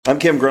I'm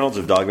Kim Grinolds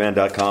of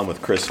Dogman.com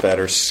with Chris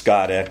Fetter,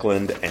 Scott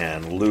Eklund,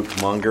 and Luke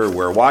Munger,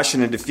 where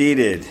Washington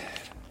defeated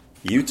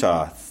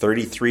Utah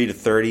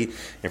 33-30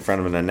 in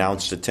front of an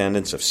announced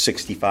attendance of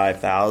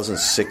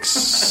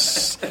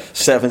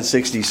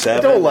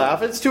 65,767. Don't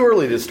laugh. It's too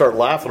early to start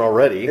laughing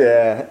already.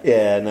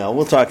 No,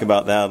 we'll talk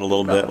about that a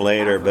little bit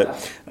later.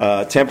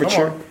 But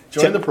temperature,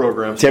 join the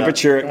program.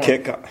 Temperature at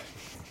kickoff.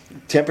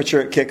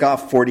 Temperature at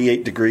kickoff,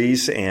 48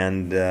 degrees,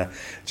 and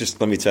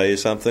just let me tell you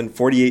something,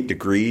 48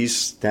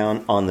 degrees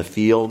down on the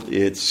field,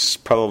 it's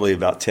probably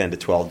about 10 to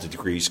 12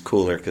 degrees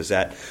cooler because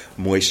that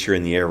moisture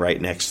in the air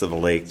right next to the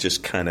lake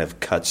just kind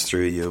of cuts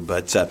through you.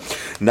 But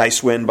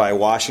nice win by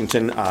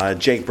Washington.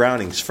 Jake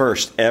Browning's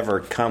first ever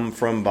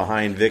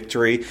come-from-behind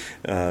victory.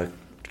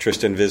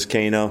 Tristan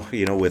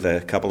Vizcaino, with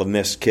a couple of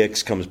missed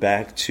kicks, comes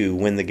back to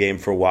win the game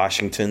for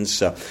Washington.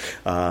 So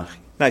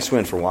nice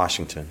win for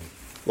Washington.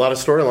 A lot of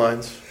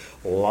storylines.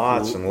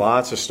 Lots and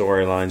lots of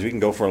storylines. We can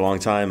go for a long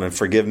time, and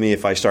forgive me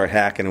if I start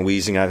hacking and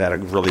wheezing. I've had a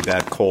really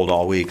bad cold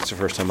all week. It's the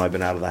first time I've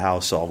been out of the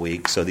house all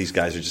week, so these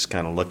guys are just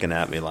kind of looking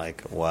at me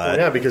like, what? Well,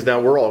 yeah, because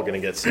now we're all going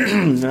to get sick.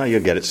 No,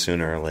 you'll get it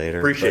sooner or later.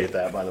 Appreciate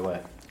that, by the way.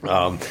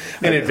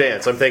 In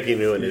advance. I'm thanking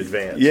you in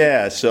advance.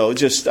 Yeah, so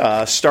just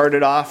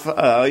started off,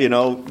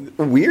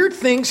 weird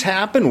things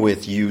happen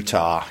with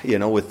Utah,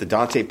 with the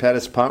Dante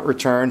Pettis punt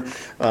return.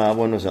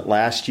 When was it?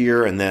 Last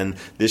year. And then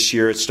this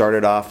year it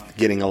started off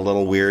getting a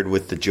little weird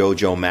with the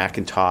JoJo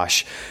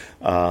McIntosh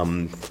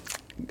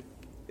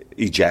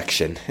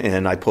ejection.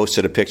 And I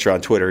posted a picture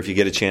on Twitter. If you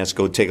get a chance,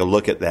 go take a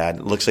look at that.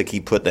 It looks like he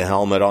put the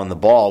helmet on the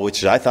ball,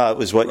 which I thought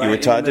was what you were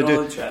taught to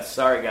do.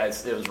 Sorry,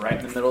 guys. It was right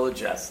in the middle of the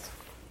chest.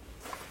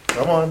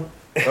 Come on.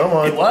 It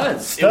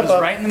was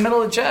right in the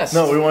middle of the chest.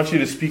 No, we want you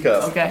to speak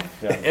up. Okay.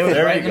 Yeah. It was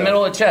right in the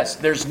middle of the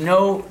chest. There's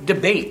no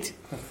debate.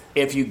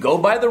 If you go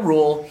by the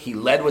rule, he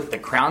led with the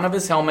crown of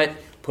his helmet,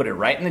 put it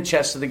right in the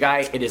chest of the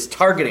guy. It is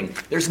targeting.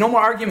 There's no more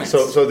arguments.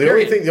 So the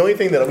only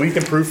thing that we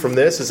can prove from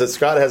this is that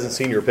Scott hasn't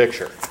seen your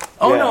picture.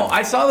 Oh, yeah. No,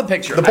 I saw the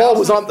picture. The ball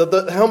was on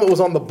the helmet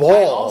was on the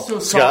ball.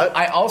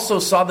 I also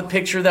saw the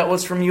picture that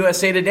was from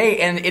USA Today,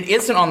 and it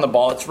isn't on the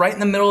ball. It's right in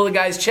the middle of the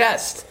guy's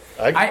chest.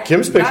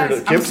 Kim's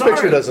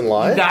picture doesn't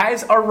lie. You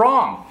guys are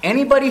wrong.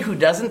 Anybody who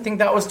doesn't think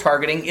that was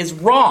targeting is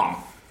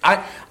wrong.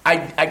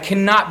 I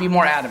cannot be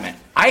more adamant.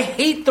 I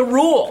hate the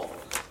rule.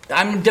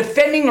 I'm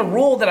defending a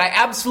rule that I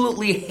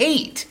absolutely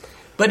hate.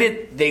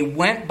 But they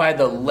went by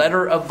the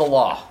letter of the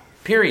law.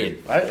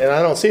 Period. And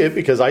I don't see it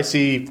because I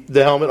see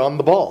the helmet on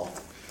the ball.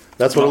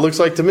 That's what it looks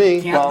like to me.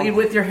 You can't lead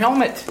with your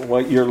helmet.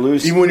 What you're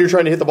losing, even when you're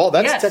trying to hit the ball.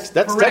 That's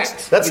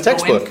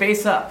textbook. Go in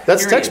face up.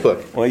 That's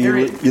textbook. Well,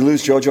 you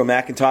lose JoJo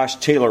McIntosh.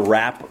 Taylor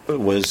Rapp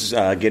was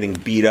getting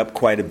beat up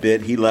quite a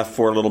bit. He left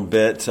for a little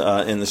bit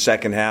in the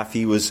second half.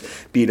 He was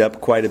beat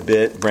up quite a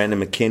bit. Brandon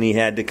McKinney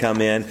had to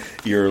come in.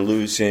 You're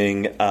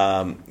losing,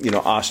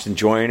 Austin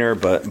Joyner,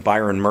 but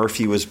Byron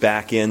Murphy was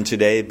back in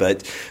today.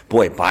 But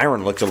boy,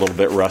 Byron looked a little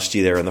bit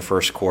rusty there in the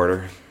first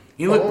quarter.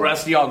 He looked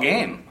rusty all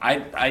game.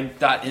 I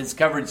thought his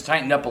coverage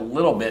tightened up a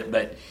little bit,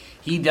 but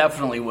he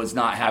definitely was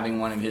not having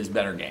one of his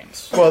better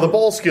games. Well, the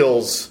ball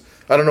skills,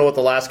 I don't know what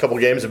the last couple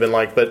games have been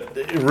like, but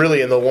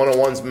really in the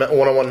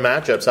one-on-one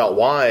matchups out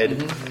wide,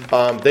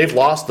 they've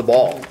lost the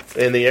ball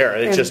in the air.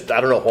 And it's just, I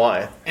don't know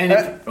why.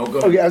 I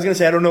was going to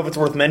say, I don't know if it's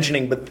worth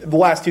mentioning, but the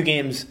last two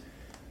games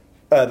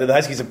that the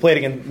Huskies have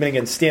played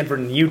against Stanford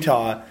and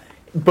Utah,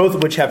 both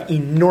of which have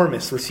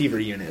enormous receiver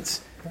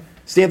units.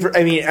 Stanford,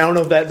 I don't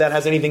know if that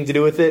has anything to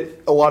do with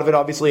it. A lot of it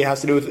obviously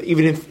has to do with,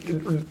 even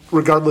if,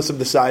 regardless of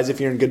the size,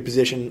 if you're in good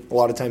position, a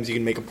lot of times you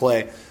can make a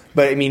play.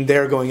 But,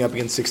 they're going up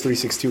against 6'3",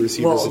 6'2"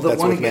 receivers, if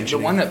that's worth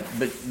mentioning. The one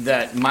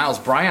that Miles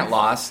Bryant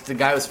lost, the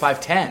guy was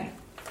 5'10".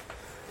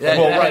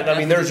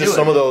 There's just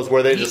some of those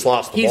where they just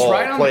lost the ball. He's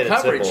right on the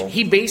coverage.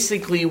 He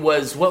basically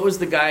was, what was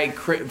the guy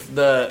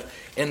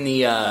in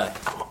the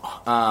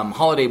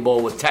Holiday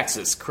Bowl with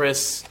Texas?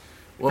 Chris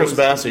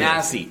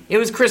Massey. It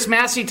was Chris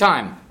Massey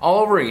time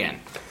all over again.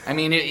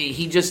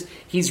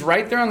 He's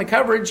right there on the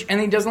coverage, and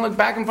he doesn't look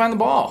back and find the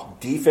ball.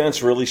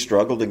 Defense really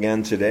struggled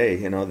again today.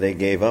 They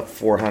gave up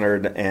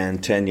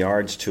 410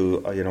 yards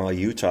to a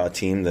Utah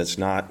team that's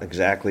not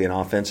exactly an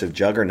offensive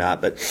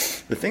juggernaut. But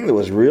the thing that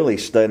was really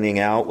standing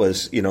out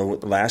was,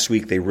 last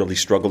week they really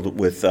struggled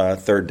with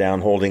third down,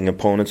 holding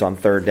opponents on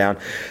third down.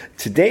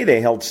 Today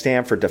they held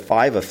Stanford to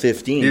 5 of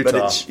 15.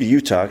 Utah,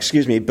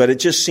 but it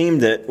just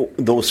seemed that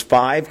those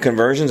 5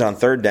 conversions on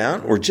third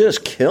down were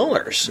just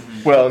killers.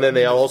 Well, and then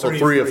they also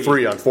 3 of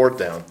 3 on fourth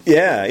down.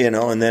 Yeah,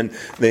 and then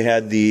they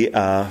had the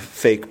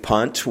fake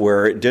punt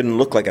where it didn't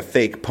look like a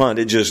fake punt.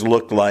 It just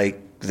looked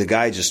like the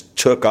guy just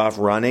took off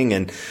running,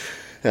 and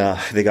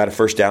they got a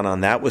first down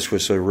on that, which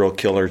was a real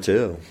killer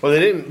too. Well,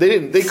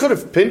 they could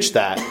have pinched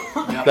that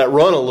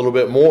run a little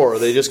bit more.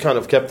 They just kind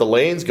of kept the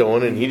lanes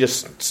going, and he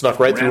just snuck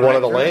right through one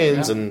of the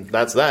lanes, and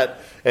that's that.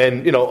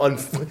 And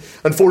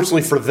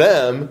unfortunately for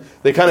them,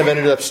 they kind of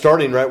ended up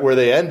starting right where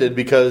they ended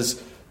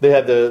because they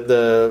had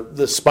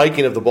the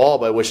spiking of the ball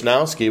by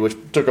Wisnowski, which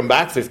took him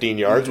back 15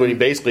 yards when he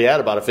basically had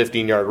about a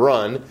 15-yard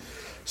run.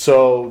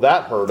 So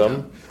that hurt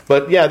him.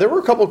 But yeah, there were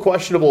a couple of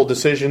questionable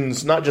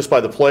decisions, not just by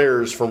the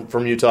players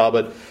from Utah,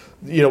 but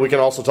we can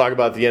also talk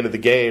about the end of the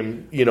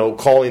game.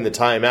 Calling the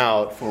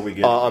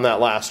timeout on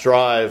that last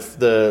drive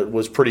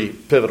was pretty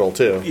pivotal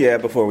too. Yeah,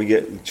 before we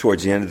get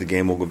towards the end of the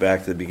game, we'll go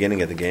back to the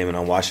beginning of the game. And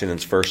on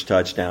Washington's first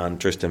touchdown,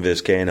 Tristan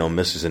Vizcaino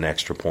misses an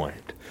extra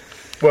point.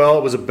 Well,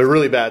 it was a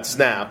really bad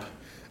snap,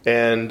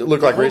 and it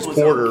looked like Race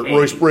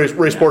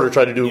Porter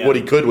tried to do what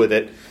he could with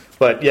it.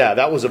 But yeah,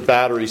 that was a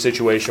battery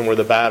situation where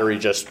the battery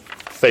just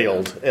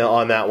failed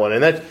on that one,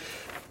 and that.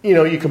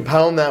 You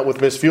compound that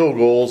with missed field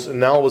goals, and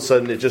now all of a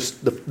sudden it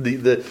just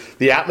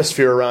the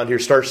atmosphere around here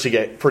starts to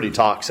get pretty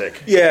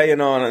toxic. Yeah,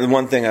 and the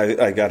one thing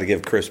I got to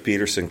give Chris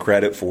Peterson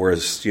credit for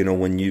is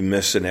when you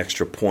miss an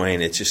extra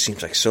point, it just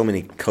seems like so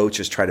many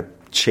coaches try to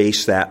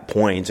chase that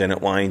point, and it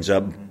winds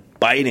up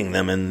biting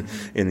them in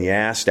the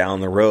ass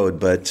down the road,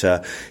 but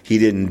he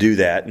didn't do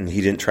that, and he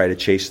didn't try to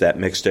chase that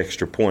mixed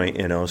extra point.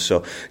 So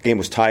the game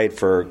was tied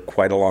for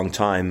quite a long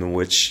time, in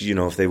which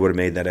if they would have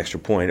made that extra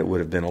point, it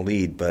would have been a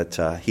lead. But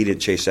he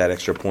didn't chase that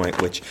extra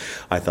point, which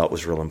I thought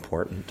was real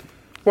important.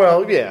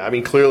 Well, yeah,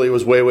 clearly it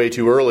was way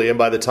too early, and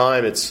by the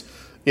time it's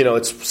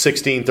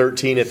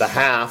 16-13 at the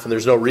half, and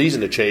there's no reason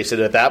to chase it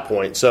at that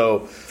point.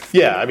 So.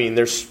 Yeah,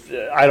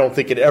 I don't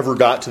think it ever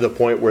got to the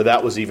point where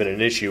that was even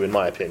an issue, in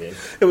my opinion.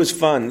 It was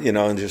fun,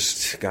 and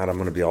just, God, I'm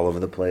going to be all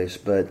over the place.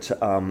 But,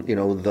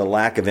 the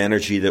lack of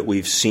energy that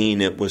we've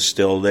seen, it was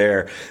still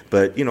there.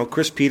 But,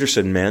 Chris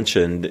Peterson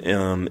mentioned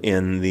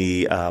in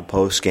the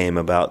post game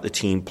about the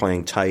team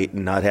playing tight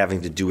and not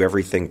having to do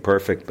everything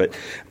perfect. But,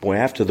 boy,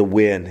 after the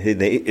win,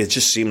 it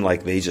just seemed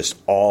like they just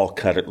all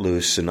cut it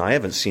loose. And I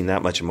haven't seen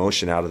that much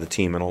emotion out of the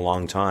team in a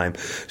long time.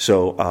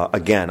 So,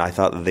 again, I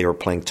thought that they were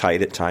playing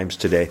tight at times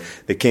today.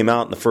 They came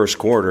out in the first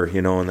quarter,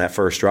 in that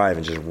first drive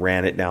and just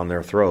ran it down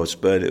their throats.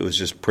 But it was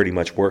just pretty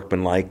much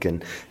workmanlike,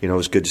 and, it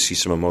was good to see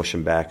some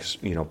emotion back,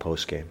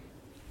 post-game.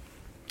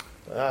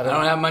 I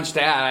don't have much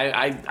to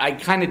add. I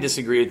kind of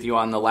disagree with you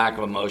on the lack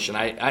of emotion.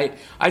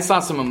 I saw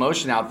some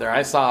emotion out there.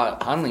 I saw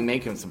Huntley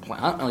making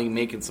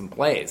some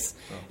plays,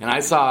 and I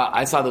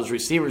saw those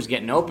receivers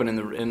getting open,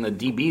 and the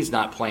DBs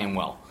not playing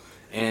well.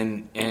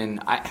 And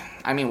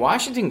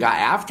Washington got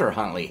after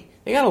Huntley.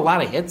 They got a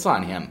lot of hits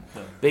on him.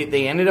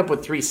 They ended up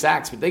with 3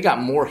 sacks, but they got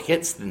more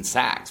hits than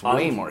sacks,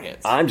 way more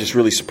hits. I'm just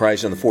really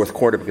surprised in the fourth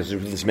quarter because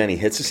with as many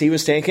hits as he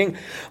was taking,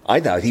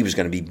 I thought he was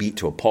going to be beat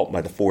to a pulp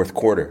by the fourth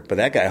quarter. But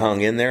that guy hung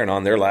in there, and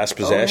on their last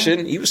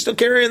possession, he was still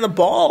carrying the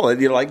ball. And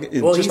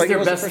he's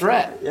their best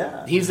threat.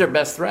 Yeah, he's their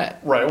best threat.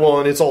 Right. Well,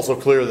 and it's also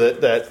clear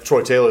that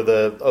Troy Taylor,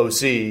 the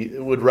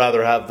OC, would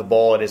rather have the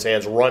ball in his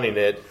hands running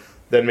it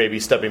than maybe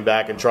stepping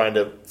back and trying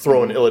to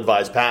throw an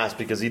ill-advised pass,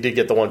 because he did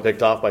get the one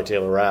picked off by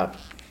Taylor Rapp.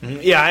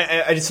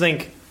 Yeah, I just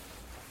think,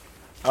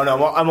 I don't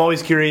know, I'm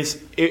always curious.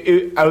 I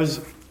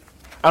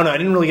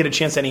didn't really get a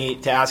chance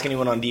to ask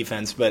anyone on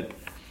defense, but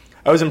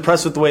I was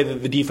impressed with the way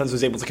that the defense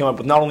was able to come up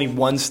with not only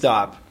one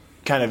stop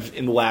kind of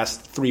in the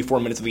last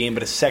 3-4 minutes of the game,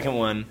 but a second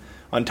one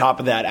on top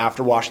of that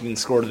after Washington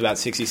scored with about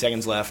 60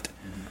 seconds left.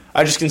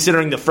 I was just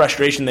considering the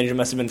frustration that you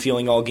must have been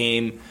feeling all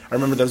game. I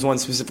remember there was one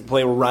specific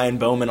play where Ryan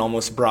Bowman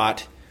almost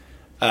brought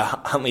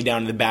Huntley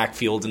down to the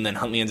backfield, and then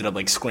Huntley ended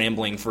up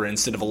scrambling for,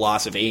 instead of a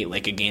loss of 8, a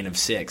gain of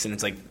 6. And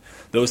it's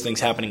those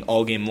things happening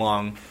all game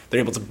long. They're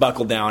able to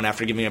buckle down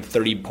after giving up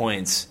 30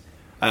 points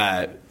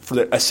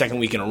for a second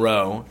week in a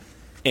row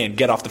and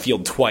get off the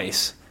field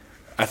twice.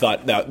 I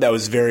thought that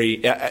was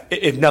very,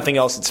 if nothing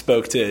else, it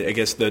spoke to, I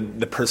guess,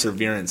 the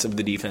perseverance of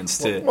the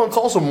defense. Well, it's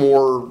also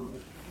more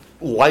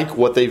like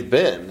what they've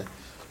been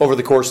over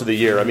the course of the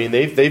year.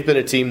 They've been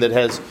a team that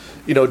has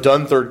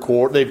done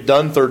they've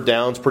done third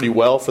downs pretty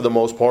well for the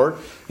most part.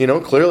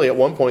 Clearly at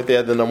one point they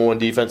had the number 1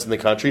 defense in the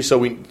country, so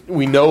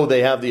we know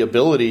they have the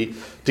ability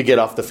to get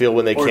off the field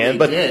when they can.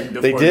 But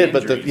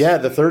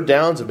the third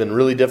downs have been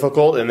really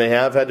difficult, and they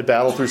have had to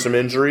battle through some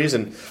injuries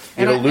and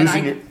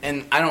losing.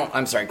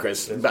 I'm sorry,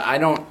 Chris, but I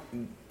don't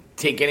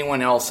take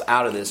anyone else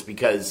out of this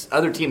because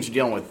other teams are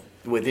dealing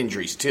with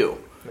injuries too.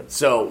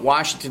 So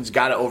Washington's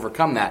got to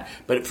overcome that.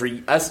 But for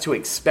us to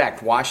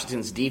expect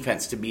Washington's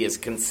defense to be as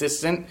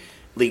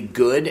consistently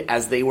good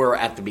as they were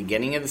at the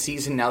beginning of the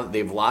season, now that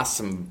they've lost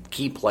some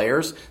key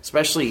players,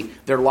 especially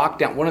their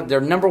lockdown,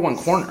 their number 1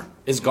 corner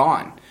is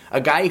gone.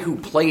 A guy who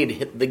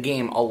played the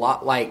game a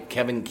lot like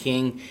Kevin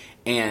King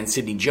and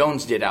Sidney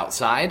Jones did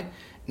outside.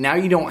 Now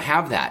you don't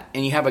have that.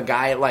 And you have a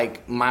guy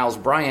like Miles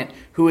Bryant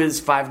who is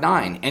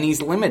 5'9", and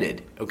he's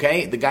limited,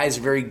 okay? The guy's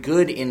very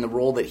good in the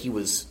role that he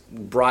was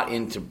brought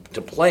in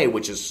to play,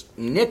 which is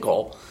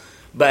nickel,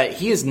 but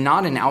he is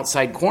not an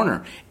outside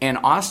corner. And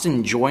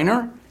Austin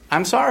Joyner,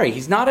 I'm sorry,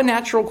 he's not a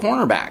natural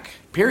cornerback,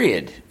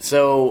 period.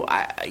 So,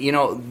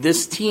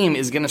 this team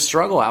is going to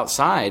struggle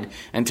outside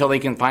until they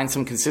can find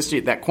some consistency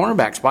at that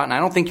cornerback spot, and I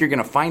don't think you're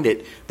going to find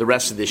it the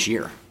rest of this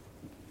year.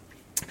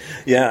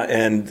 Yeah,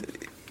 and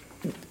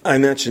I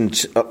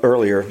mentioned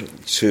earlier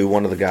to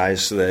one of the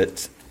guys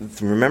that,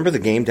 remember the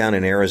game down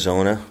in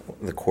Arizona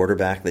the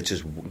quarterback that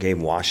just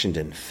gave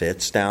Washington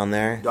fits down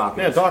there?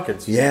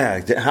 Dawkins.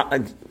 Yeah.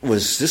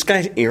 Was this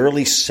guy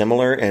eerily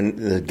similar, and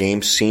the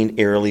game seemed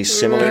eerily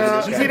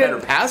similar? He's a better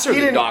passer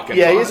than Dawkins.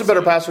 Yeah, he's a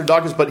better passer than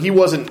Dawkins, but he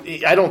wasn't.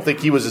 I don't think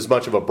he was as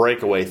much of a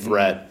breakaway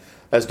threat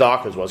as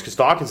Dawkins was, because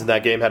Dawkins in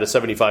that game had a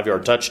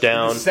 75-yard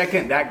touchdown. The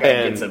second that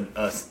guy gets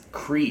a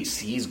crease,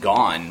 he's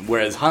gone.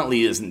 Whereas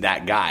Huntley isn't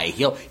that guy.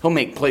 He'll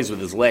make plays with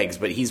his legs,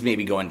 but he's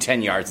maybe going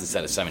 10 yards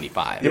instead of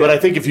 75. Yeah, but I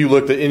think if you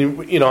looked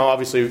at,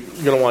 obviously you're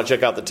going to want to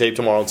check out the tape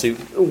tomorrow and see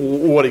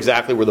what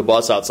exactly were the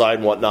busts outside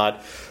and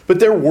whatnot. But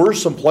there were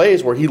some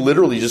plays where he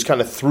literally just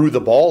kind of threw the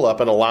ball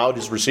up and allowed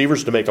his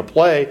receivers to make a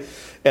play.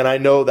 And I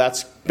know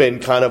that's been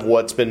kind of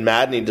what's been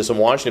maddening to some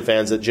Washington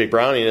fans, that Jake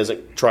Browning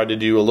hasn't tried to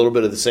do a little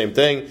bit of the same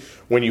thing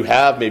when you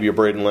have maybe a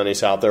Braden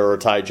Lennis out there or a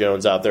Ty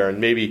Jones out there, and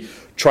maybe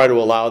try to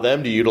allow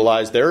them to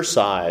utilize their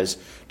size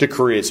to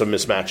create some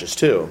mismatches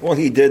too. Well,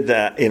 he did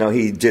that.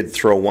 He did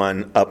throw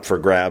one up for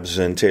grabs,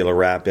 and Taylor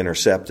Rapp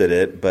intercepted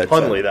it. But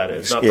Hundley, that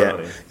is, not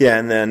Browning. Yeah,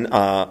 and then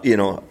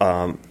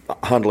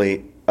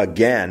Hundley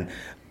again.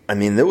 I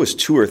mean, there was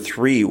 2 or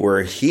 3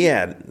 where he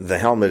had the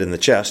helmet in the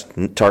chest,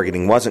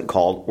 targeting wasn't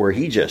called, where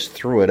he just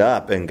threw it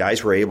up, and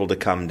guys were able to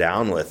come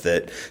down with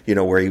it,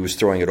 where he was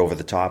throwing it over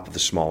the top of the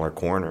smaller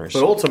corners.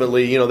 But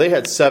ultimately, they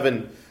had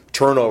 7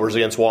 turnovers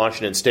against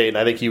Washington State, and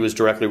I think he was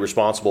directly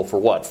responsible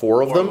for,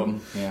 4 of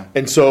them? Yeah.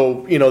 And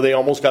so, they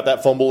almost got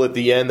that fumble at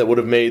the end that would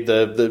have made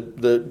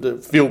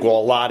the field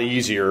goal a lot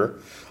easier.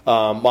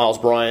 Miles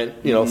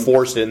Bryant,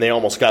 forced it, and they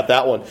almost got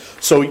that one.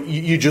 So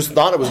you just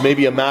thought it was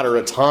maybe a matter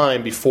of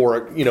time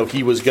before,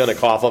 he was going to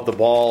cough up the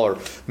ball or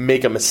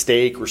make a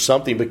mistake or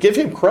something. But give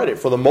him credit.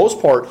 For the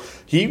most part,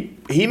 he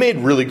made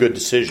really good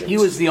decisions. He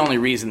was the only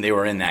reason they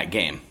were in that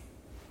game.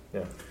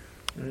 Yeah.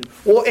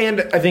 Well,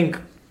 and I think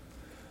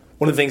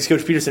one of the things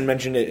Coach Peterson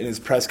mentioned it in his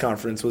press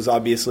conference was,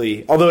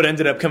 obviously, although it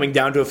ended up coming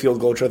down to a field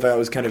goal, which I thought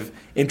was kind of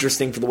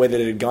interesting for the way that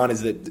it had gone,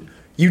 is that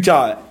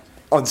Utah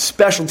on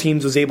special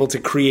teams was able to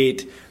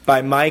create,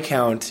 by my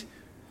count,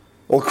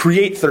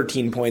 create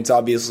 13 points,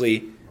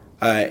 obviously,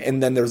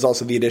 and then there's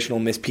also the additional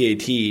missed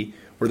PAT,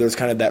 where there's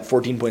kind of that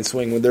 14-point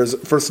swing, where there's,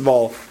 first of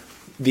all,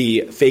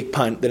 the fake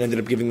punt that ended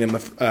up giving them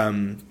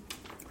I'm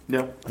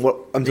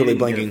totally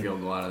blanking. Get a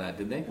field goal out of that,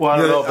 did they? Well, I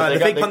don't know. But the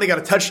fake punt they got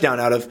a touchdown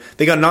out of.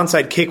 They got an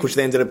onside kick, which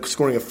they ended up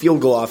scoring a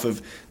field goal off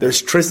of.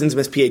 There's Tristan's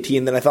missed PAT,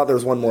 and then I thought there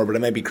was one more, but I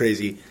might be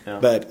crazy. Yeah.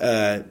 But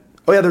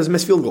there was a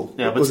missed field goal.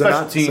 Yeah, but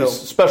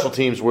special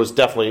teams was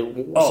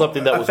definitely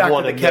something that was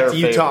one in their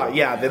favor. Utah.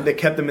 Yeah, they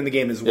kept them in the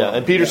game as well. Yeah,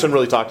 and Peterson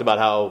really talked about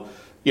how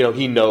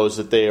he knows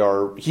that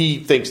he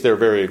thinks they're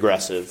very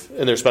aggressive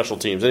in their special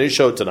teams, and it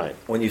showed tonight.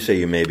 When you say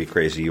you may be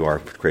crazy, you are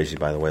crazy,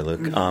 by the way,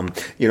 Luke.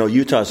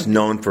 Utah's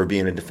known for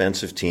being a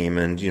defensive team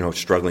and,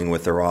 struggling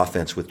with their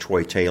offense with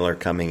Troy Taylor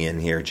coming in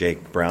here,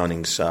 Jake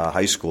Browning's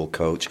high school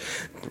coach.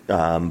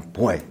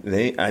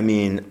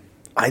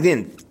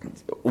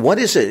 What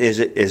is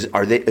it?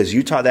 Is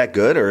Utah that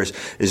good, or is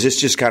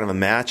this just kind of a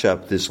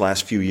matchup this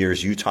last few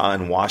years, Utah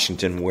and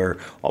Washington, where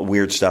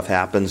weird stuff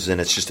happens and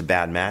it's just a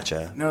bad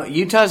matchup? No,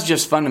 Utah's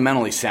just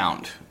fundamentally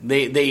sound.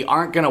 They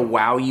aren't going to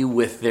wow you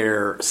with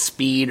their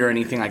speed or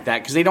anything like that,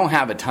 because they don't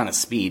have a ton of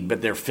speed,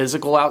 but they're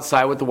physical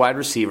outside with the wide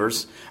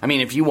receivers. I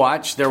mean, if you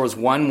watch, there was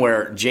one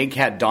where Jake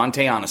had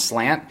Dante on a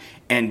slant,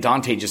 and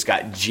Dante just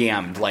got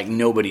jammed like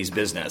nobody's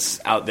business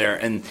out there,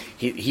 and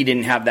he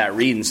didn't have that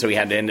read, and so he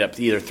had to end up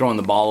either throwing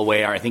the ball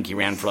away, or I think he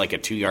ran for like a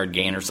 2-yard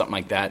gain or something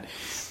like that.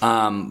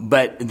 And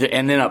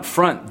then up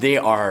front, they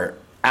are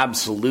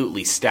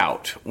absolutely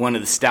stout. One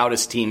of the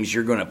stoutest teams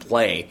you're going to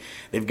play.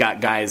 They've got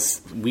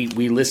guys, we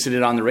listed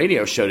it on the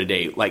radio show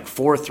today, like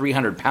 4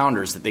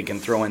 300-pounders that they can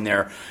throw in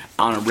there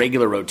on a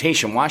regular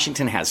rotation.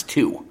 Washington has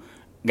 2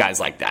 guys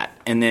like that.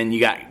 And then you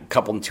got a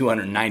couple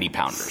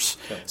 290-pounders.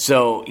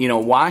 So,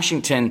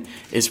 Washington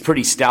is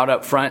pretty stout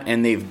up front,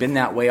 and they've been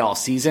that way all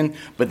season.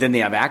 But then they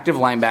have active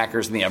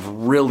linebackers, and they have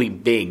really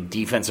big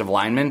defensive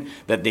linemen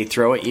that they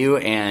throw at you,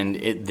 and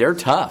they're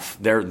tough.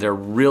 They're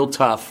real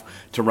tough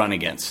to run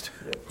against.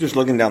 Just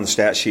looking down the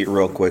stat sheet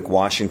real quick,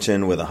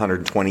 Washington with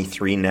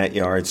 123 net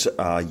yards,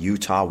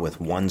 Utah with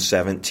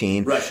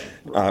 117.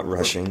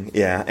 Rushing,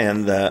 yeah.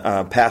 And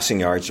the passing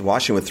yards,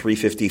 Washington with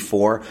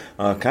 354.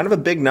 Kind of a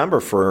big number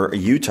for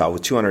Utah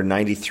with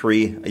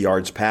 293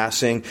 yards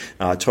passing.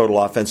 Total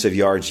offensive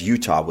yards,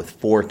 Utah with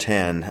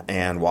 410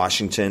 and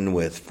Washington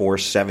with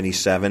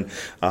 477.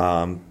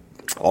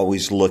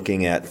 Always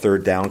looking at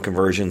third down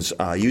conversions.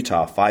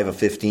 Utah 5 of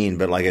 15,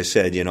 but like I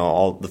said,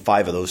 all the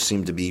 5 of those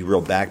seem to be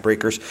real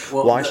backbreakers.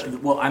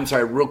 Well, I'm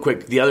sorry, real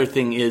quick. The other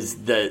thing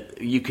is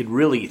that you could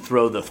really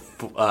throw the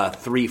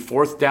 3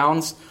 fourth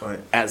downs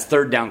as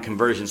third down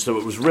conversions. So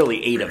it was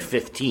really 8 of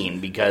 15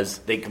 because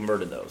they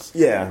converted those.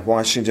 Yeah,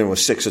 Washington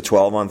was 6 of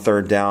 12 on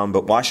third down,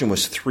 but Washington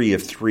was 3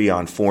 of 3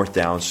 on fourth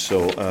down.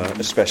 So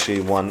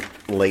especially one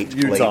late.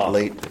 Utah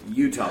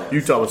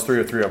was 3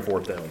 of 3 on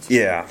fourth downs.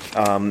 Yeah,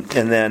 and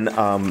then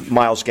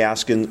Myles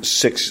Gaskin,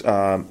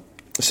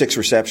 6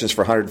 receptions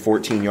for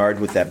 114 yards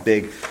with that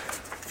big.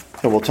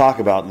 And we'll talk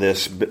about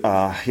this.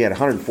 He had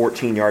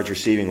 114 yards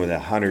receiving with a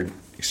 100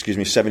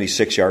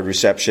 76-yard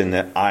reception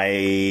that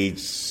I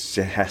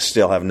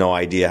still have no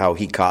idea how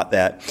he caught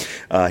that.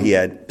 He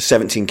had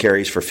 17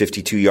 carries for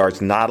 52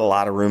 yards. Not a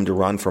lot of room to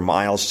run for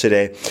Miles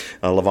today.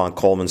 Levon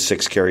Coleman,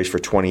 6 carries for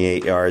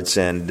 28 yards.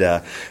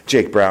 And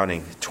Jake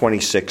Browning,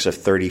 26 of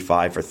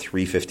 35 for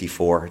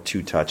 354,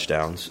 2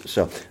 touchdowns.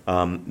 So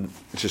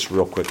just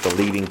real quick, the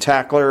leading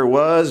tackler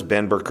was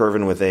Ben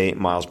Burke-Irvin with 8,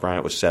 Miles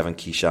Bryant with 7,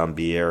 Keyshawn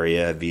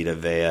Bierria, Vita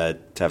Vea,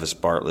 Tevis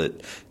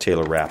Bartlett,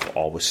 Taylor Rapp,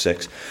 all with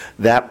 6.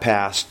 That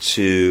pass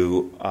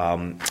to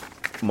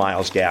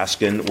Myles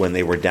Gaskin when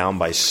they were down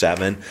by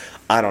 7.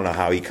 I don't know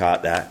how he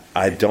caught that.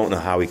 Well,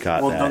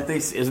 don't they?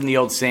 Isn't the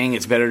old saying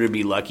it's better to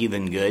be lucky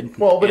than good?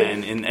 Well, but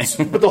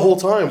but the whole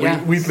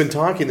time we've been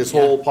talking this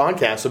whole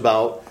podcast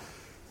about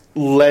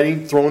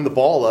throwing the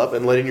ball up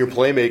and letting your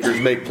playmakers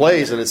make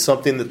plays, and it's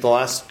something that the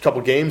last couple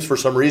games, for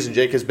some reason,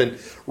 Jake has been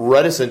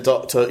reticent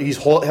to he's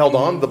held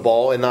on to the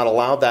ball and not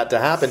allowed that to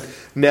happen.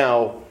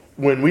 Now,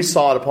 when we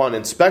saw it upon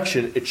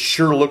inspection, it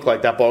sure looked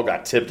like that ball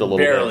got tipped a little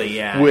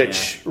bit.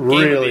 Which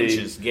really...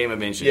 Game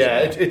of inches. Yeah,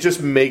 it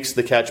just makes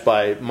the catch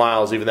by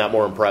Miles even that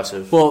more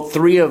impressive. Well,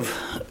 3 of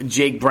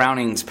Jake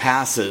Browning's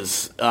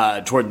passes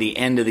toward the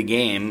end of the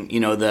game,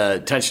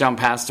 the touchdown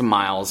pass to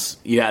Miles,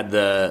 you had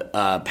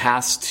the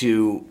pass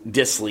to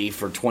Dissly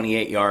for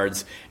 28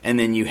 yards, and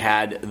then you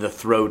had the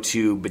throw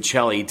to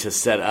Bocelli to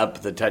set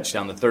up the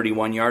touchdown, the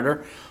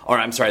 31-yarder,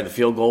 the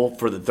field goal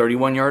for the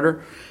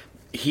 31-yarder.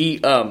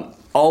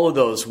 All of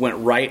those went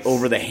right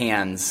over the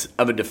hands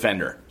of a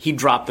defender. He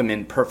dropped them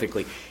in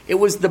perfectly. It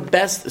was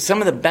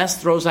some of the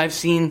best throws I've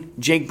seen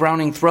Jake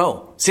Browning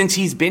throw since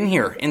he's been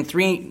here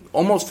in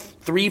almost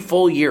 3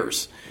 full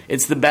years.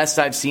 It's the best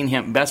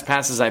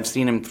passes I've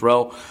seen him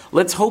throw.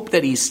 Let's hope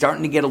that he's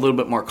starting to get a little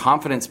bit more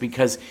confidence,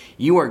 because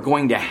you are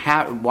going to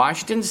have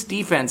Washington's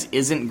defense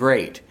isn't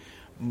great,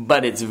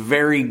 but it's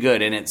very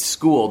good and it's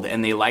schooled,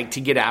 and they like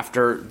to get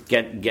after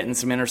getting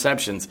some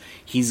interceptions.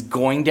 He's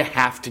going to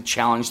have to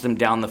challenge them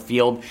down the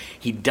field.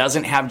 He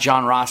doesn't have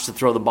John Ross to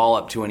throw the ball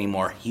up to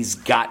anymore. He's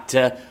got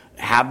to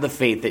have the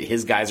faith that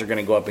his guys are going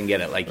to go up and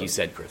get it, like you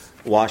said, Chris.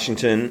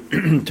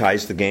 Washington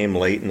ties the game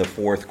late in the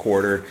fourth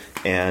quarter,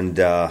 and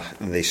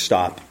they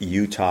stop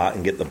Utah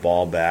and get the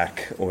ball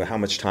back. How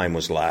much time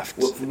was left?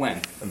 When?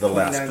 The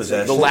last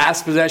possession. The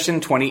last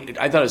possession, 20.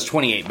 I thought it was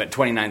 28, but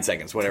 29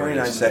 seconds, whatever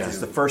 29 it is. seconds.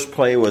 The first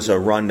play was a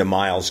run to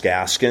Myles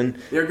Gaskin.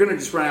 They're going to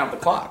just run out the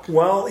clock.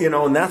 Well,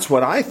 and that's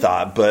what I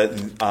thought. But,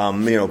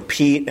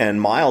 Pete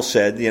and Miles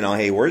said,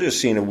 hey, we're just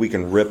seeing if we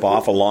can rip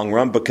off a long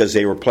run, because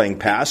they were playing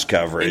pass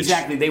coverage.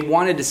 Exactly. They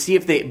wanted to see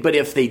if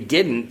they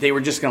didn't, they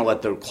were just going to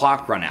let the clock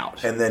run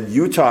out. And then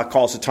Utah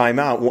calls a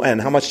timeout. And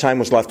how much time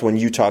was left when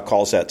Utah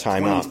calls that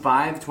timeout?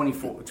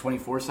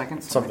 24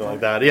 seconds? Something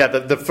like that. Yeah,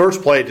 the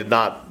first play did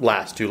not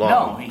last too long.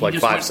 No, like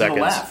just 5 went seconds. To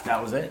the left.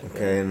 That was it.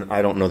 Okay, and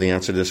I don't know the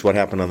answer to this. What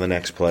happened on the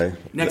next play?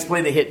 Next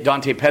play, they hit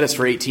Dante Pettis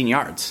for 18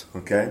 yards.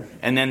 Okay.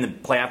 And then the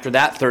play after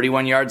that,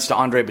 31 yards to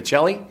Andre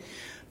Bocelli.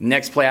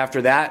 Next play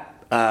after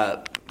that,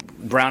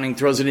 Browning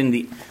throws it in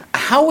the...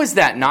 How is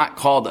that not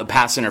called a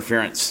pass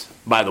interference,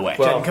 by the way?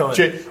 Well,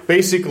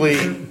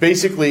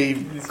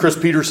 basically, Chris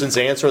Peterson's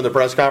answer in the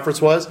press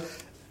conference was,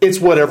 it's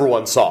what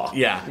everyone saw.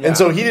 Yeah. And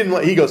so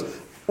he goes,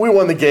 we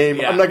won the game.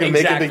 Yeah, I'm not going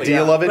to make a big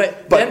deal of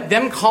it. But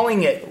them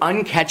calling it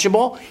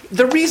uncatchable,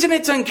 the reason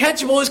it's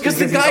uncatchable is because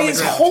the guy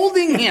is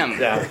holding him.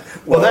 Yeah.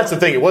 Well, that's the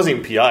thing. It wasn't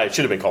even PI. It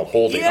should have been called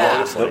holding,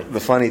 honestly. The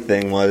funny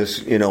thing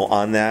was,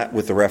 on that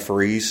with the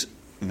referees,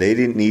 they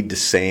didn't need to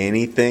say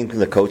anything.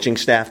 The coaching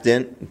staff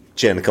didn't.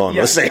 Jen Cohen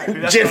was saying.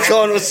 Jen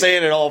Cohen was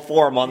saying it all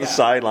for him on the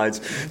sidelines.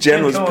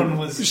 Jen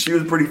was she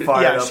was pretty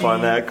fired up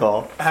on that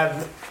call.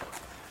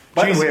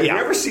 By the way, have you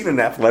ever seen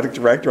an athletic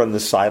director on the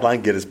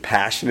sideline get as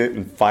passionate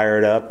and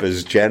fired up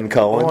as Jen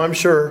Cohen? Oh, I'm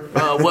sure.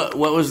 What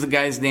was the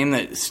guy's name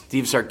that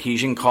Steve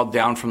Sarkisian called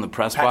down from the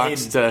press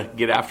box to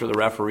get after the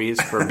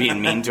referees for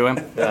being mean to him?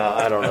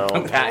 I don't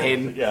know. Pat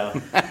Hayden. Yeah.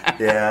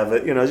 Yeah,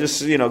 but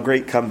just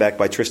great comeback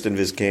by Tristan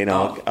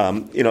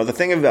Vizcaino. The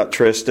thing about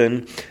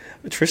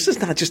Tristan's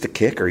not just a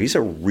kicker. He's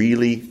a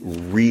really,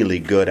 really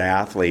good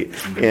athlete.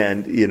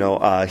 And,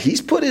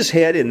 he's put his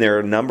head in there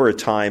a number of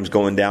times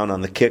going down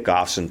on the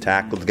kickoffs and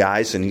tackled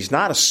guys. And he's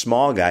not a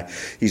small guy.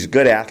 He's a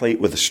good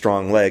athlete with a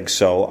strong leg.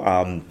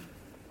 So,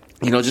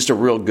 just a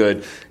real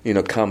good,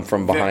 come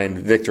from behind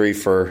victory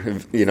for,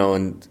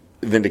 and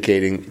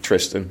vindicating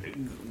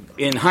Tristan.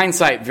 In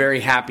hindsight, very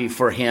happy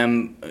for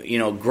him.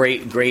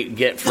 Great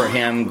get for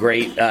him.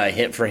 Great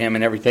hit for him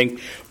and everything.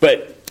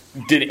 But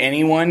did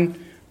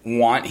anyone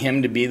want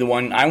him to be the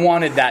one? I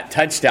wanted that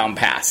touchdown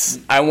pass.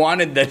 I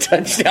wanted the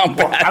touchdown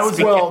pass.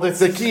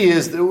 The key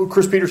is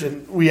Chris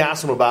Peterson. We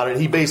asked him about it.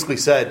 And he basically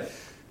said,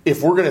 if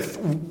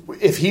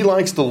he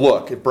likes the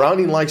look, if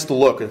Browning likes the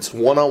look, it's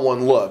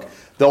one-on-one look,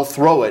 they'll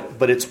throw it,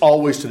 but it's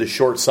always to the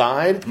short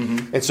side.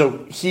 Mm-hmm. And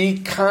so he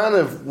kind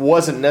of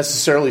wasn't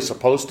necessarily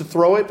supposed to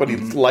throw it, but he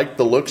liked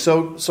the look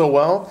so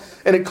well.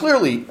 And it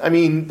clearly,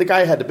 the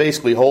guy had to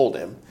basically hold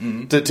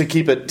him to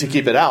keep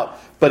it out.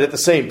 But at the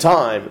same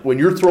time, when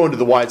you're throwing to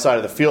the wide side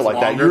of the field like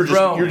that,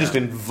 you're just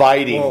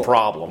inviting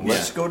problems.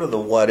 Let's go to the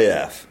what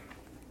if.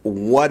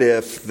 what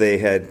if he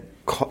had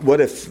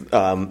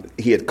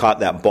caught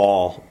that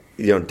ball,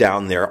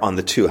 down there on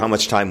the 2? How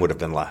much time would have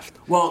been left?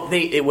 Well,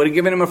 it would have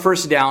given him a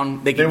first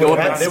down. They could go up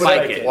and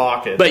spike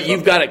it. But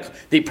you've got to.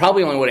 They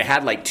probably only would have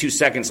had like 2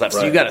 seconds left.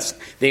 Right. So you got to.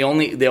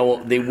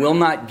 They will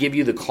not give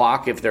you the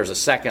clock if there's a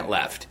second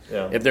left.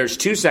 Yeah. If there's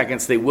 2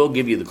 seconds, they will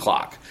give you the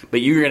clock.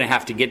 But you're going to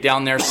have to get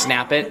down there,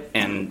 snap it,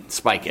 and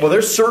spike it. Well,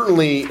 there's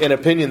certainly an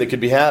opinion that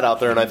could be had out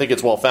there, and I think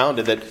it's well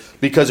founded that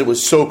because it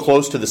was so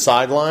close to the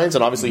sidelines,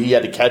 and obviously he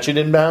had to catch it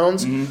in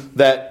bounds,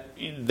 that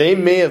they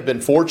may have been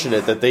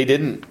fortunate that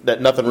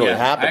that nothing really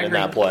happened in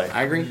that play.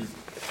 I agree.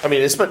 I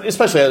mean,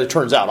 especially as it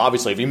turns out.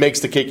 Obviously, if he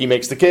makes the kick, he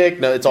makes the kick.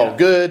 No, it's all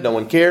good. No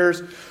one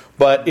cares.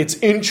 But it's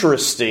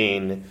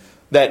interesting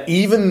that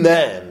even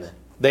then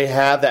they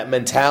have that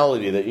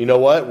mentality that, you know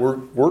what,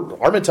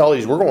 our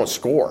mentality is we're going to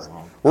score.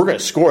 We're going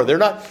to score. They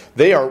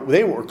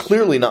were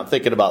clearly not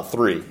thinking about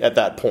 3 at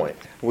that point.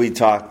 We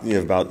talked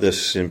about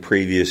this in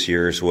previous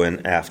years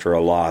when after a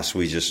loss,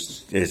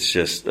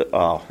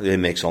 it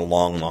makes a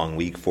long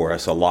week for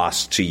us. A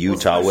loss to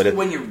Utah would have,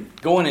 when you're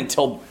going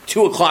until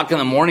 2:00 in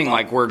the morning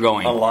like we're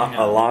going. A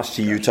loss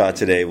to Utah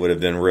today would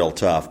have been real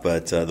tough,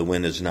 but the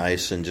win is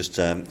nice. And just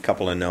a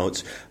couple of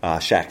notes: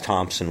 Shaq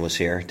Thompson was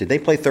here. Did they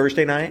play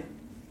Thursday night?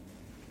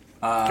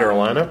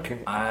 Carolina?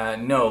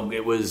 No,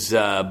 it was.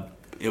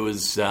 It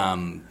was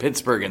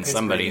Pittsburgh and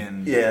somebody.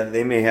 Yeah,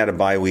 they may have had a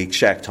bye week.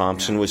 Shaq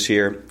Thompson was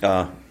here.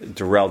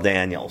 Darrell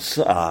Daniels,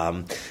 he's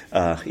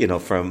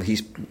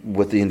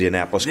with the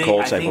Indianapolis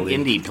Colts, I believe. I think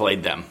Indy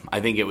played them.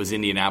 I think it was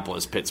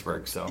Indianapolis,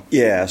 Pittsburgh. So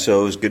yeah,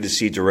 so it was good to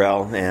see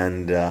Darrell,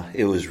 and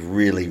it was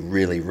really,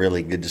 really,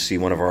 really good to see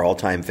one of our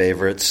all-time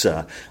favorites,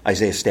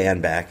 Isaiah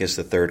Stanback, is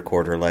the third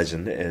quarter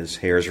legend. His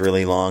hair is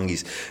really long.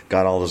 He's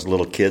got all those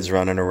little kids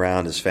running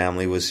around. His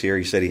family was here.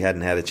 He said he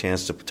hadn't had a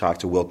chance to talk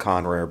to Will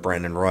Conroy or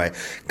Brandon Roy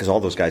because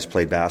all those guys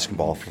played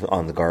basketball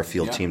on the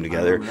Garfield team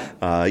together.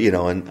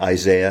 And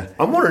Isaiah.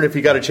 I'm wondering if he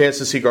got a chance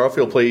to see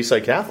Garfield play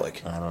Eastside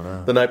Catholic. I don't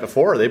know. The night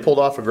before, they pulled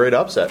off a great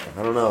upset.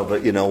 I don't know,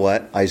 but you know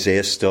what?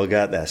 Isaiah's still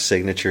got that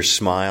signature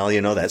smile,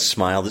 that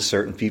smile that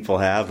certain people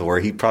have, where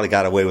he probably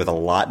got away with a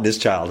lot in his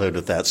childhood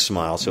with that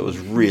smile. So it was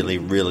really,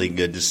 really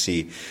good to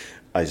see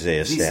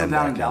Isaiah stand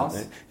down in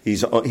Dallas. He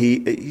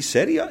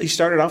said he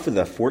started off with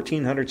a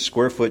 1,400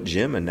 square foot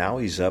gym, and now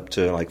he's up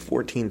to like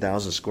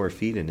 14,000 square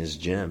feet in his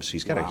gym. So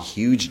he's got a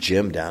huge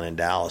gym down in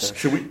Dallas.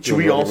 Should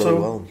we also? Really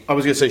well. I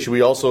was going to say, should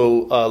we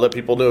also let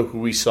people know who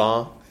we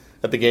saw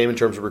at the game in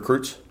terms of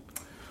recruits?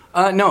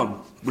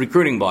 No,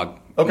 recruiting blog.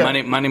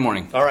 Okay. Monday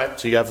morning. All right,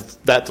 so you have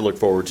that to look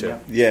forward to.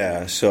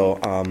 Yeah. So,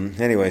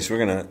 anyways, we're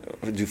gonna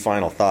do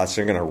final thoughts.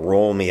 They're gonna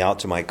roll me out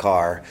to my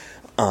car.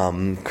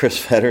 Chris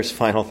Fetter's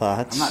final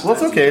thoughts. Well,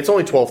 it's okay. It's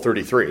only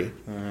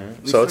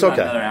 12:33, so it's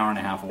okay. Another hour and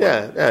a half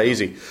away. Yeah,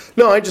 easy.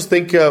 No, I just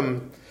think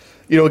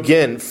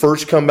again,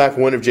 first comeback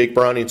win of Jake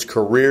Browning's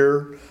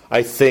career.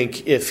 I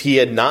think if he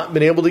had not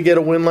been able to get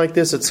a win like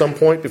this at some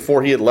point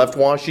before he had left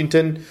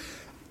Washington,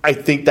 I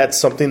think that's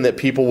something that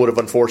people would have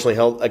unfortunately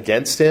held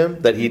against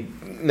him, that he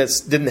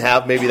didn't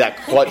have maybe that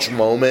clutch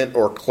moment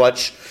or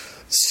clutch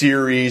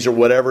series or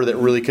whatever that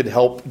really could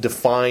help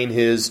define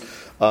his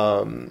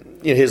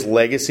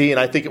legacy. And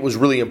I think it was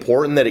really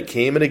important that it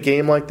came in a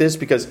game like this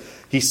because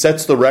he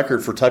sets the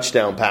record for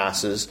touchdown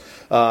passes.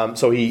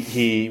 So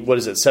he what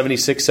is it,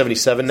 76,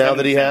 77 now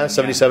that he has?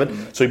 77.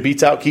 Yeah. So he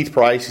beats out Keith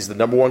Price. He's the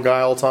number one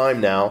guy all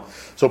time now.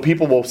 So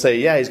people will say,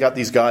 yeah, he's got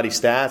these gaudy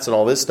stats and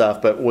all this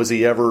stuff, but did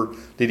he ever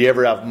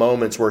have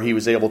moments where he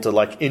was able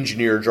to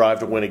engineer a drive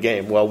to win a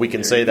game? Well, we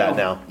can say that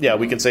now. Yeah,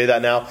 we can say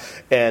that now.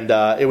 And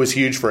it was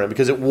huge for him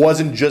because it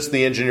wasn't just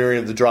the engineering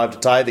of the drive to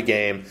tie the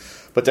game,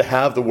 but to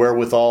have the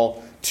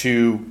wherewithal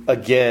to,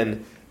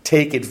 again,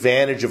 take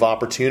advantage of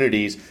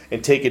opportunities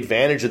and take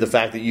advantage of the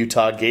fact that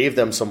Utah gave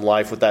them some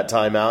life with that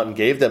timeout and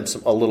gave them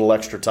a little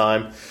extra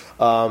time.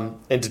 And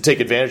to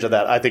take advantage of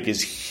that, I think,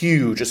 is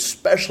huge,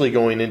 especially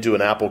going into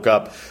an Apple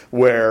Cup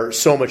where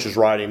so much is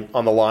riding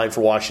on the line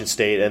for Washington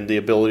State, and the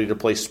ability to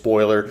play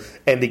spoiler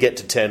and to get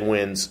to 10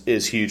 wins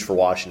is huge for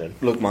Washington.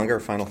 Luke Munger,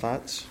 final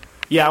thoughts?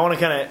 Yeah, I want to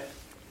kind of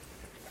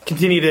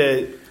continue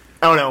to,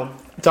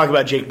 talk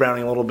about Jake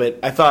Browning a little bit.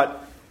 I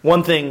thought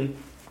one thing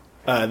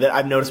that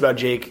I've noticed about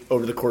Jake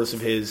over the course of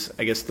his,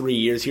 3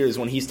 years here is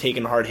when he's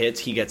taken hard hits,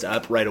 he gets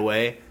up right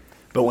away.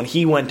 But when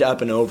he went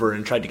up and over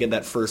and tried to get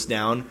that first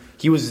down,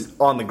 he was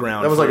on the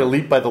ground. That was like a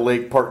leap by the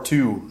lake part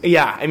 2.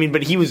 Yeah,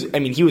 but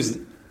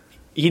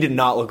he did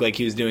not look like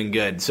he was doing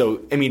good.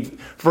 So,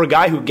 for a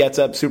guy who gets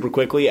up super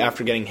quickly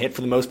after getting hit for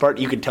the most part,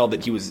 you could tell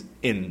that he was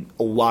in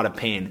a lot of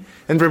pain.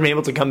 And for him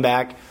able to come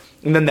back,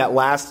 and then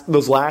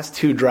those last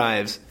 2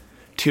 drives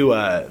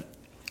to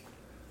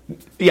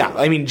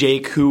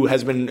Jake, who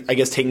has been,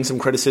 taking some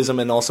criticism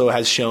and also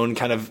has shown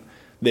kind of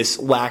this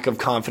lack of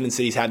confidence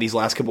that he's had these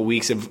last couple of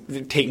weeks of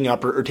taking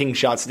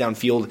shots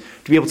downfield,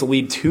 to be able to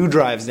lead 2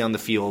 drives down the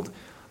field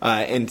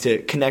and to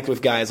connect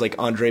with guys like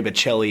Andre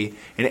Bocelli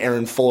and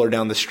Aaron Fuller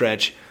down the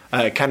stretch,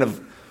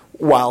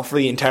 while for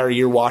the entire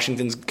year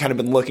Washington's kind of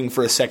been looking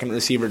for a second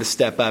receiver to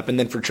step up, and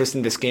then for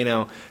Tristan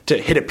Vizcaino to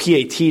hit a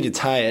PAT to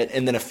tie it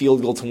and then a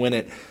field goal to win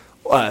it.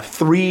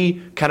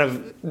 three kind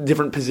of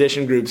different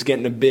position groups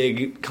getting a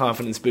big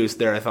confidence boost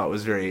there, I thought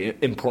was very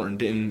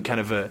important in kind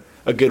of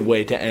a good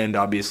way to end,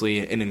 obviously,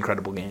 an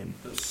incredible game.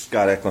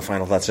 Scott Eklund,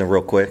 final thoughts in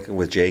real quick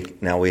with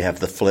Jake. Now we have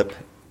the flip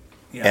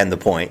and the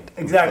point.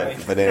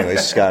 Exactly. But anyway,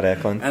 Scott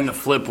Eklund. And the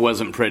flip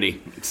wasn't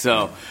pretty.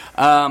 So,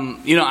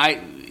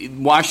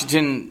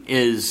 Washington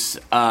is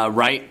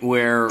right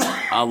where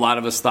a lot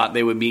of us thought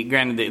they would be.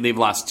 Granted, they've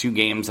lost 2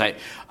 games.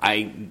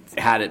 I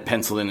had it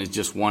penciled in as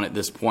just 1 at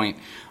this point.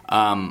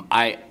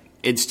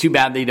 It's too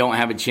bad they don't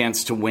have a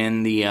chance to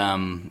win the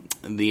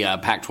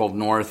Pac-12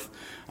 North.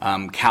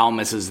 Cal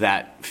misses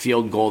that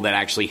field goal that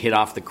actually hit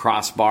off the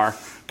crossbar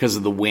because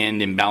of the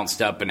wind and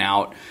bounced up and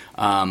out.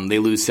 They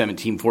lose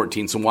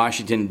 17-14. So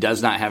Washington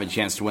does not have a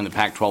chance to win the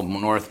Pac-12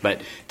 North.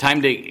 But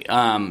time to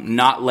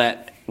not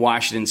let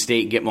Washington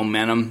State get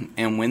momentum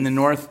and win the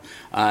North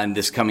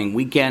this coming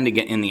weekend to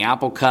get in the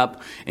Apple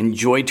Cup.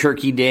 Enjoy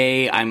Turkey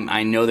Day.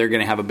 I know they're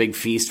going to have a big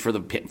feast for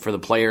the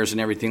players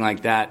and everything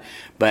like that.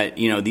 But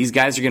these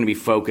guys are going to be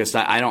focused.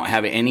 I don't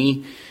have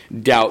any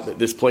doubt that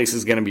this place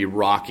is going to be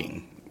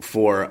rocking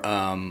for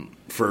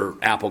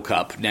Apple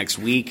Cup next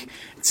week.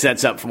 It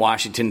sets up for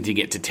Washington to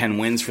get to 10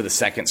 wins for the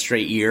second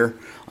straight year.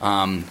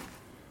 And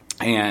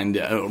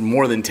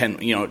more than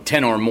 10,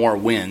 10 or more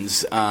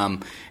wins.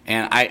 And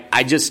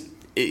I just.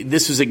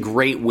 This was a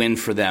great win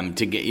for them.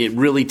 It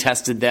really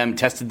tested them,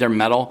 tested their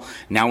mettle.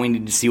 Now we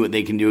need to see what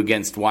they can do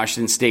against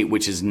Washington State,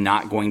 which is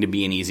not going to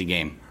be an easy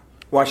game.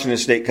 Washington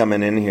State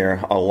coming in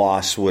here, a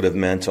loss would have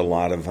meant a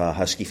lot of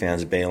Husky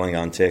fans bailing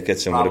on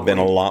tickets and would have been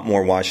a lot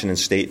more Washington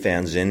State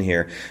fans in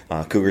here.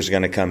 Cougars are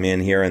going to come in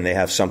here and they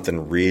have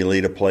something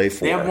really to play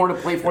for. They have more to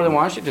play for than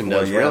Washington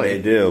does, really.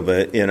 They do,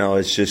 but,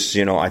 it's just,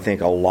 I think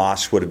a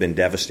loss would have been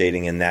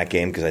devastating in that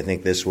game because I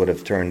think this would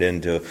have turned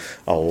into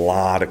a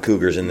lot of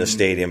Cougars in the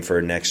stadium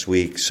for next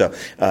week. So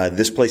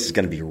this place is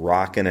going to be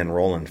rocking and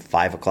rolling.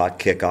 5 o'clock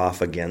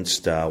kickoff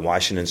against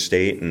Washington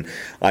State, and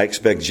I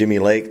expect Jimmy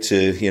Lake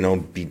to,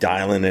 be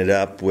dialing it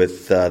up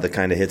with the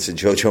kind of hits that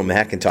JoJo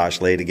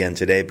McIntosh laid again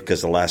today,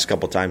 because the last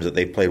couple times that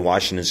they've played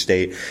Washington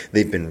State,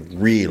 they've been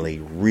really,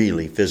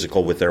 really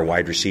physical with their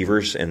wide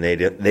receivers, and they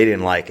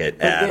didn't like it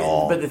at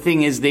all. But the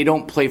thing is, they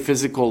don't play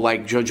physical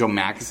like JoJo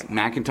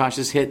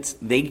McIntosh's hits.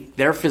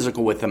 They're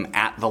physical with them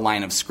at the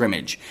line of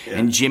scrimmage. Yeah.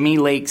 And Jimmy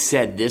Lake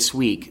said this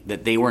week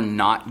that they were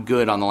not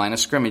good on the line of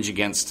scrimmage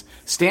against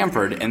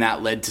Stanford, and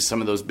that led to some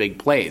of those big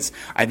plays.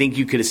 I think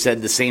you could have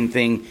said the same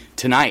thing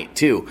tonight,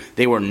 too.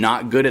 They were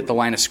not good at the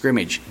line of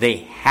scrimmage. They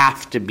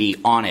have to be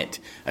on it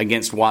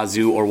against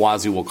Wazoo, or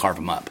Wazoo will carve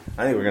them up.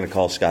 I think we're going to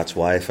call Scott's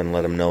wife and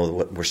let him know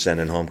what we're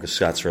sending home, because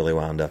Scott's really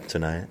wound up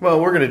tonight.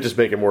 Well, we're going to just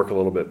make him work a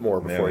little bit more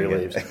before he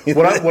leaves.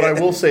 What I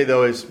will say,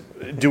 though, is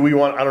I don't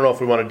know if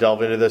we want to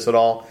delve into this at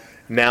all.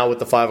 Now with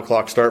the 5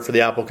 o'clock start for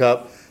the Apple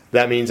Cup,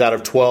 that means out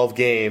of 12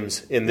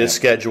 games in this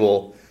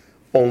schedule,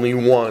 only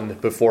 1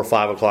 before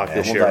 5 o'clock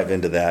this year. We'll dive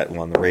into that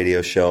on the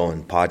radio show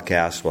and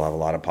podcast. We'll have a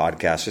lot of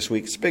podcasts this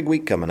week. It's a big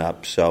week coming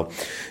up. So,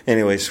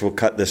 anyways, we'll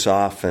cut this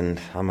off, and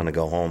I'm going to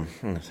go home.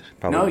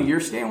 No, you're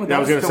staying with us. I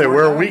was going to say,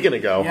 where are we going to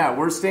go? Yeah,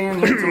 we're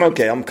staying here.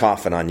 Okay, I'm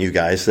coughing on you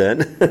guys then.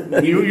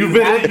 You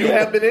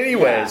have been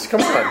anyways.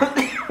 Come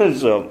on.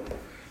 So,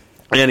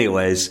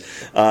 anyways,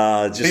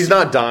 he's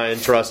not dying.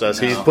 Trust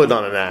us. No. He's putting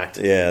on an act.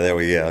 Yeah, there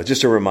we go.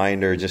 Just a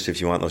reminder, just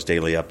if you want those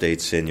daily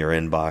updates in your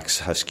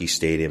inbox,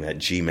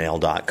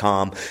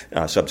 huskystadium@gmail.com,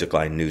 subject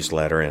line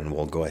newsletter, and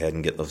we'll go ahead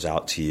and get those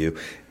out to you.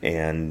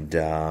 And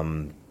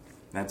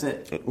that's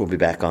it. We'll be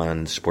back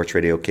on Sports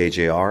Radio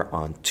KJR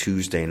on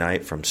Tuesday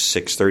night from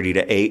 6:30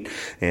 to 8.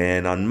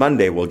 And on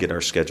Monday, we'll get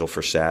our schedule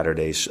for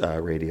Saturday's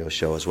radio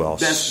show as well.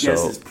 Best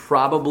guess is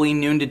probably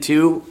noon to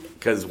 2,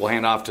 because we'll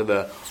hand off to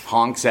the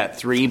honks at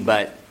 3,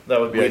 but that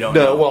would be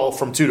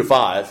from 2 to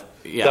 5.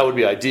 Yeah. That would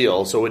be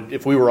ideal. So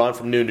if we were on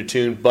from noon to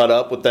 2, butt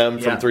up with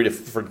them from 2 to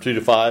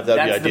 5, that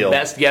would be ideal.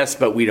 That's the best guess,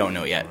 but we don't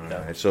know yet. All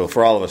right, so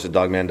for all of us at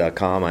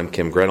dogman.com, I'm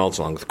Kim Grenolds,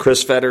 along with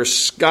Chris Fetters,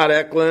 Scott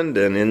Eklund,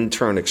 and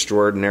intern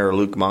extraordinaire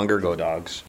Luke Monger. Go Dogs.